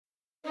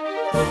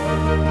TV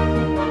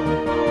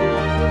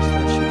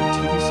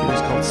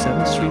series called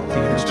 7th Street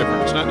Theater. It's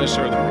different. It's not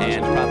necessarily the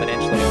And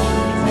providentially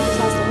on. This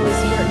also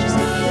was here just a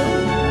few.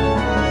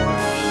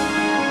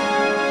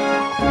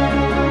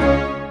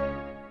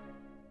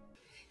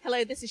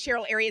 Hello, this is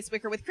Cheryl, Ariaz,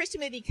 Wicker with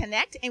Christian Movie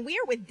Connect, and we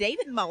are with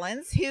David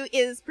Mullins, who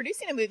is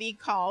producing a movie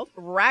called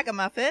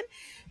Ragamuffin,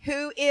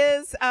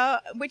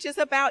 which is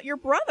about your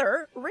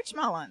brother, Rich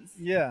Mullins.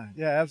 Yeah,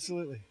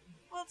 absolutely.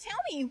 Well, tell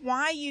me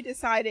why you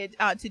decided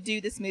to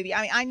do this movie.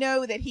 I mean, I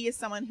know that he is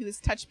someone who has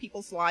touched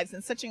people's lives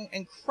in such an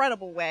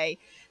incredible way.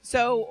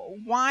 So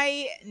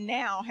why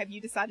now have you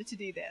decided to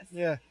do this?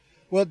 Yeah.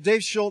 Well,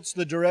 Dave Schultz,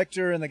 the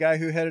director and the guy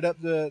who headed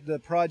up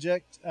the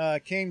project,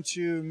 came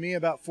to me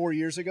about 4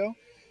 years ago.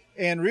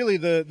 And really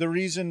the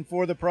reason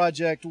for the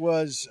project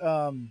was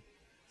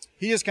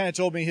he just kind of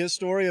told me his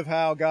story of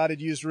how God had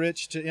used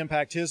Rich to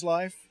impact his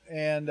life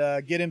and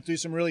get him through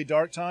some really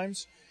dark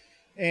times.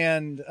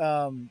 And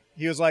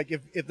he was like,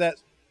 if that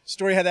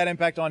story had that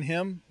impact on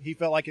him, he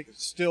felt like it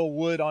still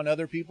would on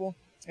other people.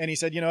 And he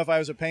said, if I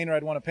was a painter,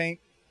 I'd want to paint.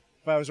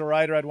 If I was a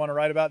writer, I'd want to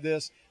write about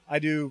this. I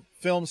do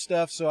film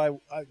stuff,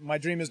 so my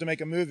dream is to make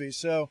a movie.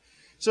 So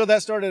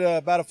that started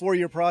about a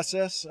 4-year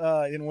process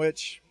in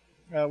which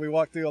we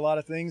walked through a lot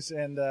of things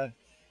and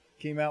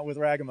came out with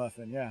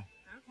Ragamuffin. Yeah.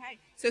 Okay.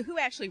 So who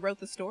actually wrote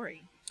the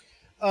story?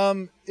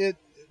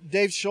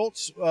 Dave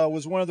Schultz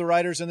was one of the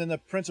writers, and then the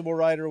principal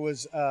writer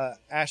was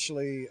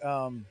Ashley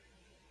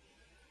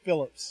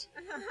Phillips.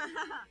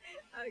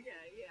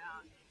 Okay,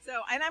 yeah.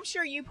 So, and I'm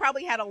sure you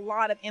probably had a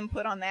lot of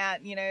input on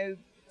that,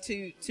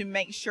 to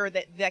make sure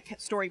that that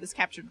story was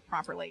captured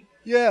properly.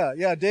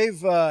 Yeah.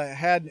 Dave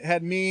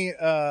had me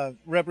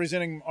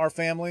representing our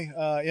family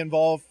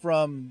involved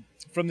from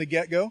the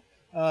get-go,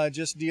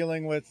 just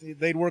dealing with,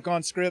 they'd work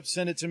on scripts,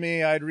 send it to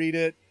me, I'd read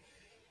it,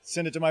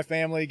 send it to my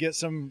family, get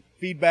some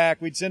feedback.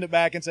 We'd send it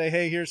back and say,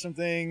 hey, here's some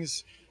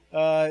things.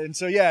 And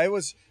so,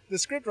 the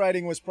script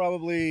writing was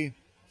probably,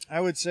 I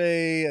would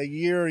say, a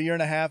year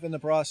and a half in the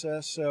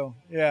process. So,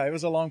 yeah, it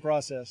was a long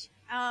process.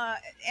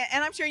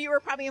 And I'm sure you were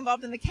probably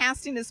involved in the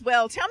casting as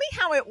well. Tell me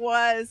how it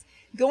was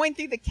going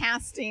through the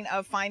casting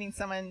of finding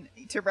someone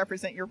to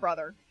represent your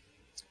brother.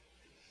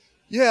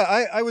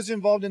 Yeah, I was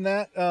involved in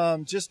that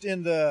just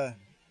in the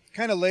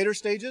kind of later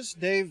stages.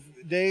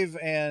 Dave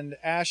and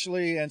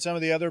Ashley and some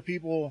of the other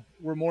people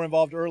were more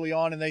involved early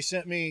on, and they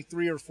sent me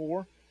 3 or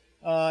 4.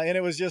 And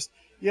it was just,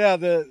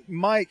 the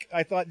Mike,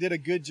 I thought, did a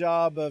good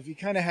job of, he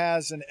kind of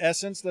has an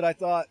essence that I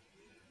thought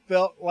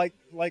felt like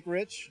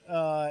Rich.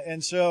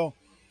 And so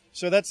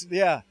that's,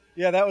 that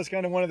was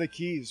kind of one of the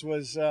keys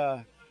was,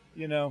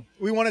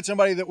 we wanted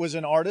somebody that was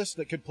an artist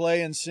that could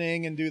play and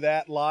sing and do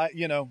that live,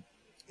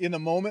 in the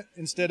moment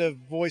instead of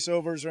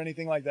voiceovers or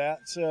anything like that.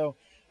 So,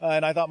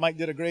 and I thought Mike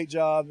did a great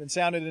job and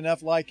sounded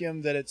enough like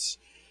him that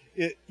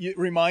it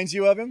reminds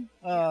you of him.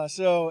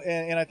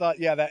 And I thought,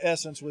 that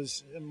essence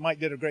was, Mike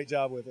did a great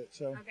job with it.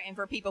 So. Okay. And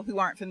for people who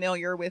aren't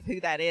familiar with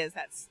who that is,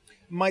 that's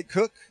Mike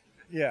Cook.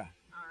 Yeah.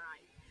 All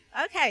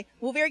right. Okay.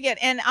 Well, very good.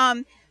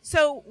 And,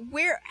 so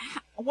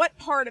what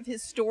part of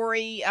his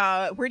story,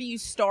 where do you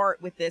start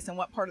with this and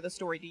what part of the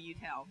story do you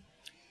tell?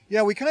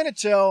 Yeah, we kind of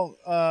tell,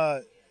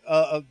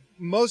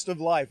 most of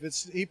life.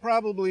 He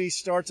probably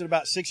starts at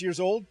about 6 years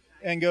old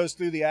and goes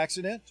through the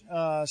accident.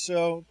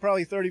 So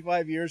probably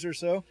 35 years or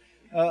so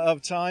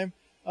of time.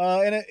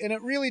 And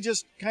it really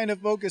just kind of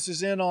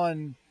focuses in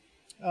on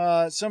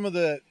some of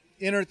the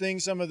inner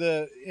things, some of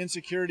the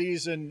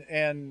insecurities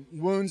and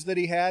wounds that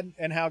he had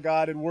and how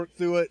God had worked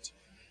through it,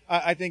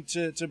 I think,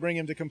 to bring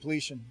him to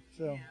completion.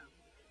 So,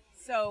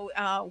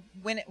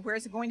 where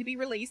is it going to be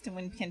released and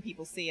when can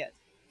people see it?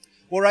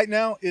 Well, right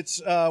now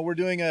we're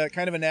doing a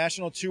kind of a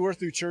national tour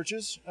through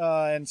churches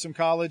and some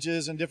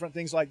colleges and different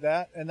things like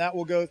that, and that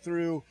will go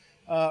through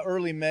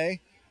early May,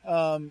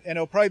 and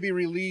it'll probably be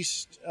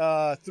released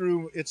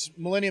through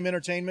Millennium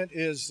Entertainment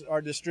is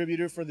our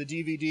distributor for the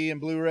DVD and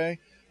Blu-ray,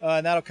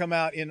 and that'll come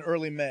out in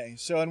early May.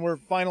 So, and we're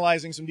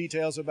finalizing some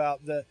details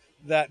about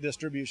that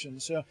distribution.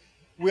 So,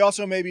 we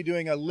also may be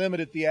doing a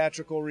limited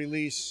theatrical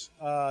release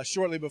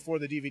shortly before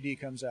the DVD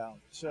comes out.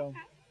 So, okay,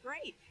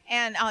 great.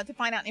 And to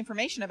find out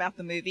information about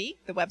the movie,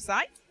 the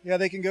website? Yeah,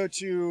 they can go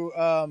to,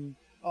 on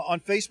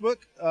Facebook,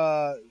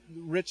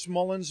 Rich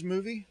Mullins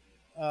Movie,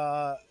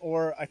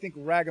 or I think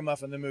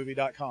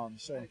ragamuffin.com.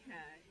 So. Okay,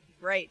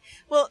 great.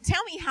 Well,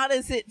 tell me, how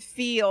does it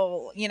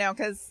feel,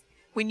 because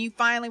when you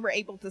finally were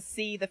able to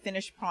see the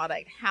finished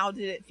product, how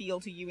did it feel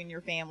to you and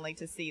your family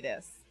to see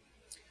this?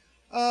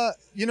 I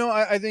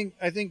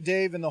think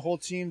Dave and the whole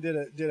team did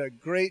a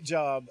great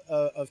job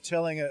of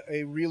telling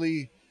a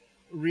really,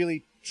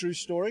 really true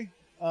story.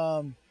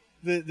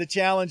 The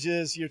challenge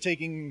is you're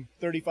taking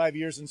 35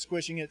 years and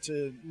squishing it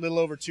to a little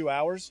over 2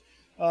 hours.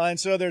 And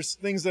so there's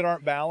things that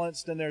aren't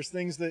balanced, and there's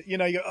things that, you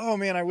go, oh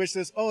man, I wish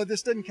this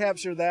didn't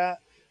capture that.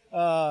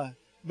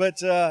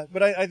 But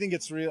I think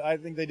it's real. I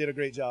think they did a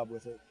great job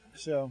with it.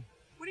 So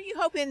what are you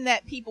hoping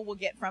that people will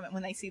get from it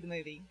when they see the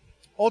movie?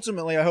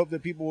 Ultimately, I hope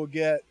that people will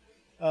get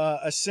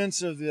a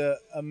sense of the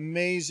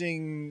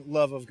amazing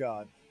love of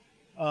God.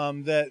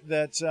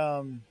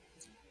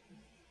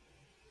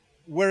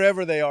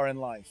 wherever they are in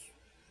life,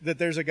 that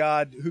there's a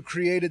God who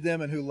created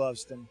them and who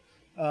loves them,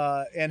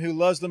 and who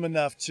loves them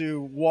enough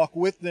to walk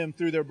with them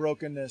through their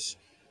brokenness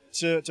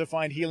to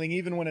find healing,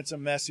 even when it's a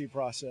messy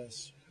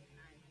process.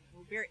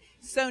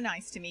 So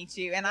nice to meet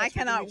you, and I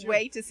cannot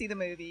wait to see the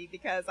movie,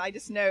 because I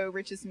just know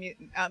Rich's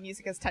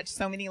music has touched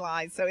so many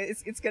lives, so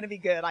it's going to be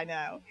good, I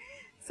know.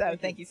 So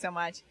thank you so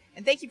much,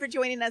 and thank you for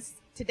joining us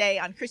today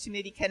on Christian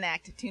Movie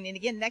Connect. Tune in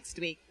again next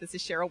week. This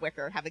is Cheryl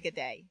Wicker. Have a good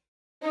day.